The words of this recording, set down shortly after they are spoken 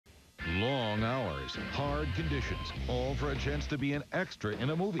Long hours, hard conditions, all for a chance to be an extra in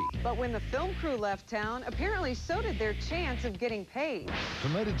a movie. But when the film crew left town, apparently so did their chance of getting paid.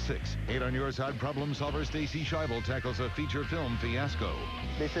 Tonight at 6, 8 on your side, problem solver Stacy Scheibel tackles a feature film fiasco.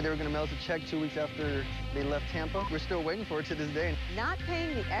 They said they were going to mail us a check 2 weeks after they left Tampa. We're still waiting for it to this day. Not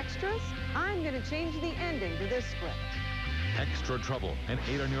paying the extras? I'm going to change the ending to this script. Extra Trouble, an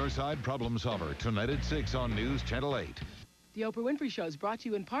 8 on your side problem solver. Tonight at 6 on News Channel 8. The Oprah Winfrey Show is brought to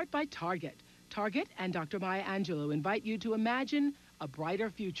you in part by Target. Target and Dr. Maya Angelou invite you to imagine a brighter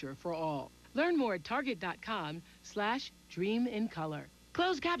future for all. Learn more at target.com/dreamincolor.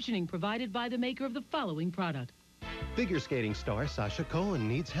 Closed captioning provided by the maker of the following product. Figure skating star Sasha Cohen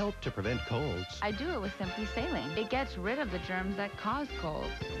needs help to prevent colds. I do it with Simply Saline. It gets rid of the germs that cause colds.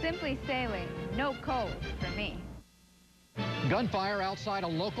 Simply Saline, no colds for me. Gunfire outside a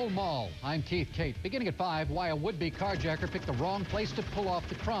local mall. I'm Keith Kate. Beginning at 5, why a would-be carjacker picked the wrong place to pull off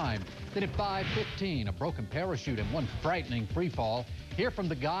the crime. Then at 5:15, a broken parachute and one frightening free fall. Hear from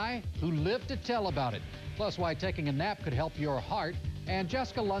the guy who lived to tell about it. Plus, why taking a nap could help your heart. And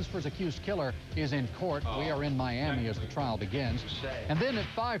Jessica Lunsford's accused killer is in court. We are in Miami as the trial begins. And then at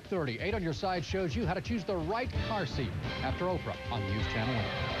 5:30, 8 on your side shows you how to choose the right car seat after Oprah on News Channel 8.